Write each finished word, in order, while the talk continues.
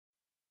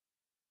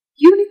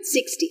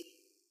60.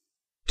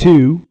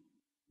 2.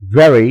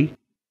 Very,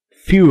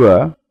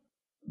 fewer,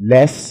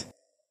 less,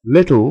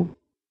 little,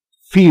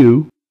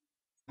 few,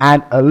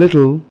 and a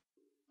little,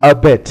 a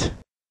bit.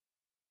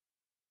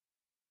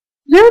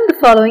 Learn the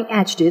following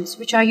adjectives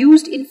which are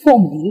used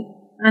informally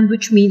and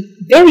which mean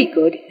very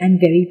good and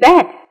very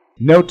bad.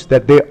 Note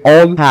that they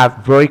all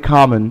have very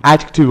common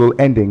adjectival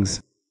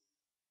endings.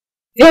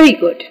 Very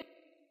good,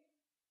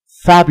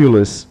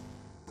 Fabulous,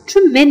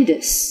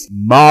 tremendous,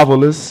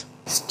 marvelous,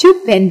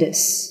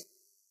 stupendous,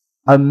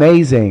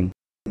 amazing,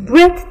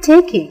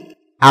 breathtaking,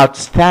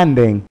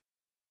 outstanding,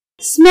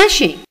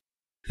 smashing,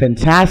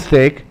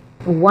 fantastic,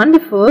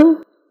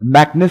 wonderful,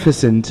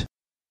 magnificent,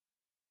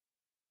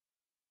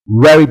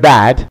 very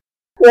bad,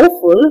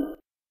 awful,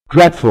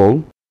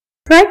 dreadful,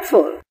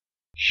 frightful,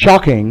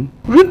 shocking,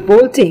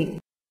 revolting,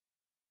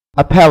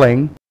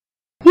 appalling,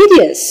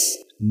 hideous.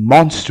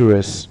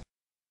 monstrous.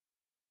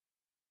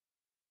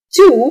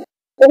 2.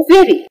 Or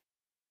very.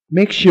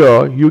 Make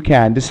sure you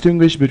can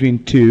distinguish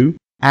between to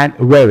and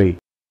very.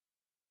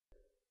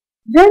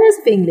 Learners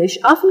of English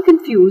often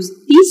confuse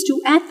these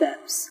two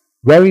adverbs.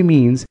 Very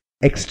means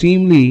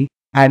extremely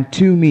and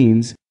to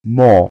means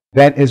more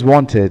than is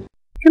wanted.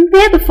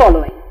 Compare the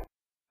following.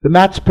 The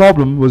maths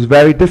problem was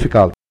very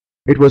difficult.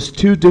 It was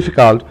too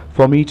difficult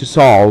for me to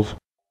solve.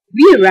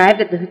 We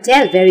arrived at the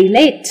hotel very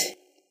late.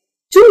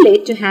 Too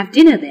late to have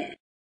dinner there.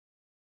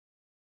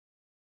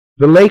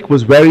 The lake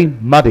was very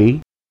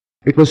muddy.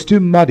 It was too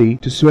muddy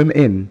to swim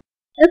in.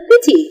 A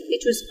pity,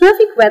 it was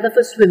perfect weather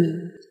for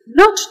swimming,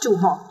 not too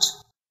hot.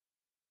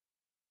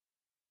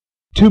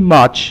 Too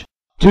much,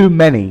 too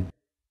many.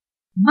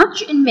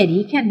 Much and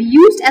many can be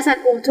used as an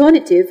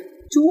alternative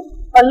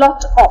to a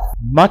lot of.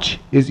 Much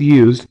is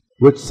used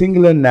with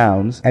singular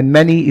nouns and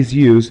many is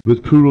used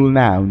with plural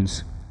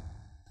nouns.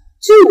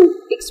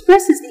 Too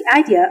expresses the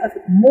idea of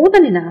more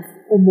than enough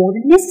or more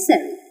than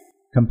necessary.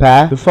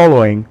 Compare the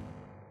following.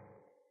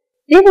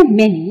 There were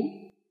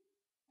many,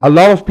 A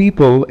lot of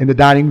people in the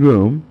dining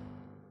room.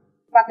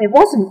 but there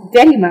wasn't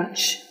very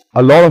much.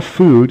 A lot of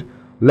food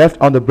left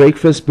on the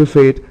breakfast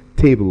buffet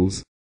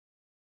tables.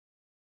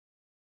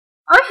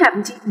 I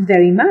haven't eaten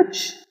very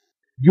much.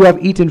 You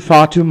have eaten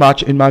far too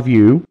much in my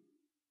view.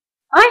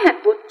 I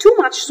had put too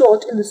much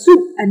salt in the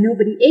soup and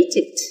nobody ate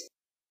it.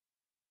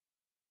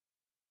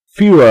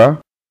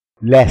 Fewer,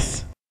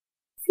 less.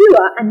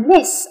 Fewer and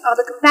less are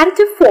the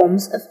comparative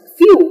forms of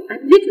few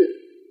and little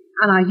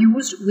and are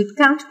used with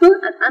countable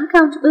and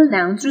uncountable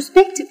nouns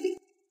respectively.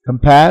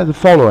 Compare the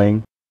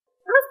following.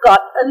 I've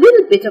got a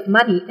little bit of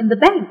money in the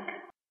bank.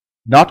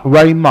 Not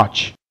very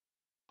much.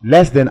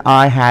 Less than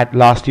I had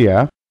last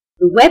year.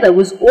 The weather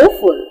was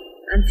awful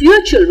and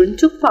fewer children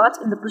took part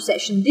in the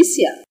procession this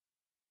year.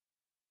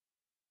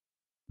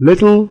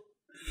 Little,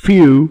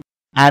 few,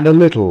 and a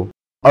little.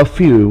 A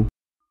few.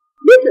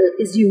 Little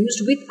is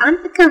used with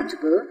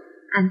unaccountable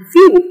and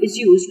few is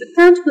used with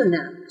countable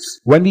nouns.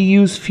 When we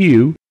use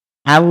few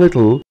and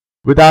little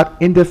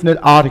without indefinite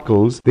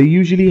articles, they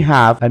usually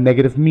have a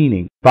negative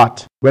meaning.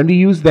 But when we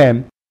use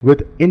them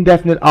with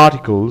indefinite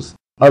articles,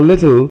 a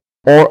little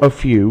or a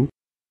few,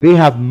 they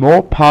have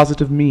more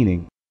positive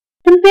meaning.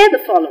 Compare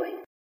the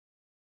following.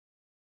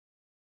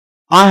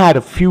 I had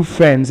a few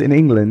friends in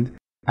England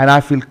and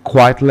I feel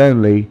quite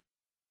lonely.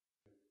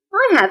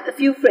 I have a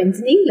few friends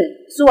in England,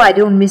 so I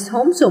don't miss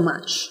home so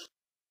much.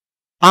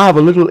 I have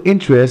a little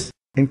interest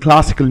in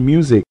classical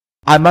music.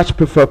 I much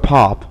prefer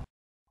pop.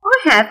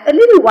 I have a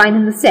little wine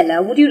in the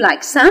cellar. Would you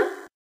like some?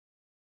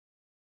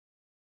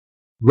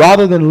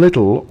 Rather than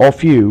little or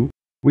few,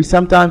 we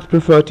sometimes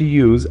prefer to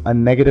use a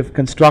negative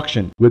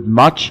construction with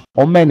much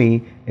or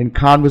many in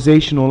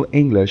conversational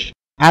English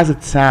as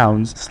it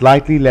sounds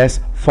slightly less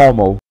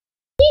formal.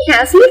 He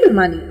has little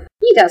money.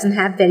 He doesn't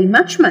have very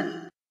much money.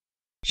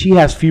 She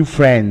has few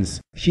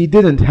friends. She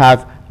didn't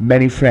have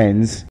many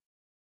friends.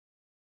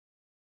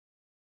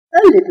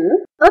 A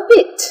little, a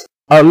bit.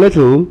 A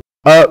little,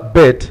 a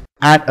bit,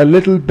 and a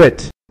little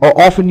bit are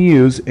often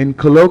used in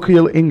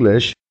colloquial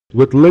English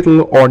with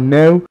little or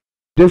no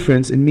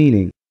difference in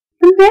meaning.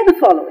 Compare the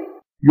following.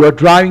 You are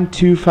driving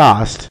too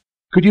fast.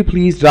 Could you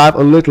please drive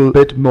a little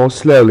bit more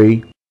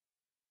slowly?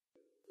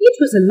 It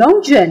was a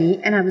long journey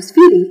and I was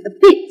feeling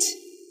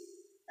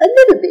a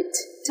little bit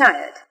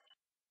tired.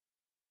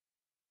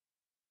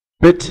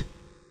 Bit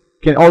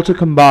can also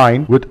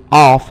combine with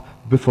of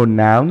before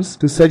nouns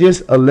to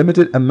suggest a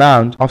limited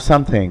amount of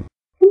something.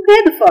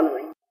 Compare the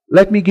following.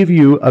 Let me give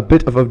you a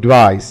bit of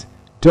advice.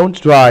 Don't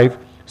drive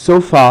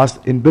so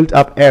fast in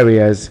built-up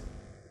areas.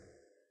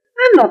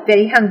 I'm not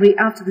very hungry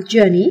after the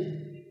journey.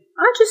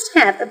 I'll just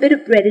have a bit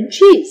of bread and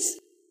cheese.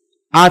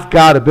 I've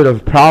got a bit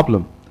of a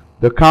problem.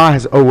 The car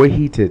has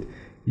overheated.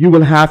 You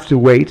will have to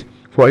wait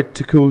for it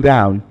to cool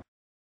down.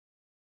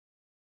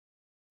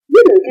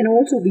 Little can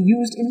also be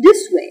used in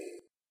this way.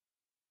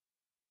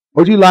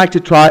 Would you like to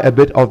try a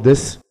bit of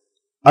this?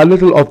 A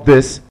little of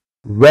this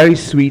very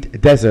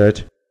sweet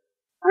dessert.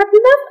 I'd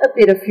love a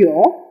bit of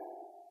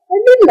a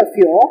little of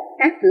your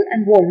apple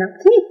and walnut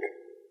cake.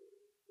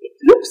 It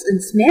looks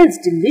and smells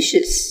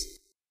delicious.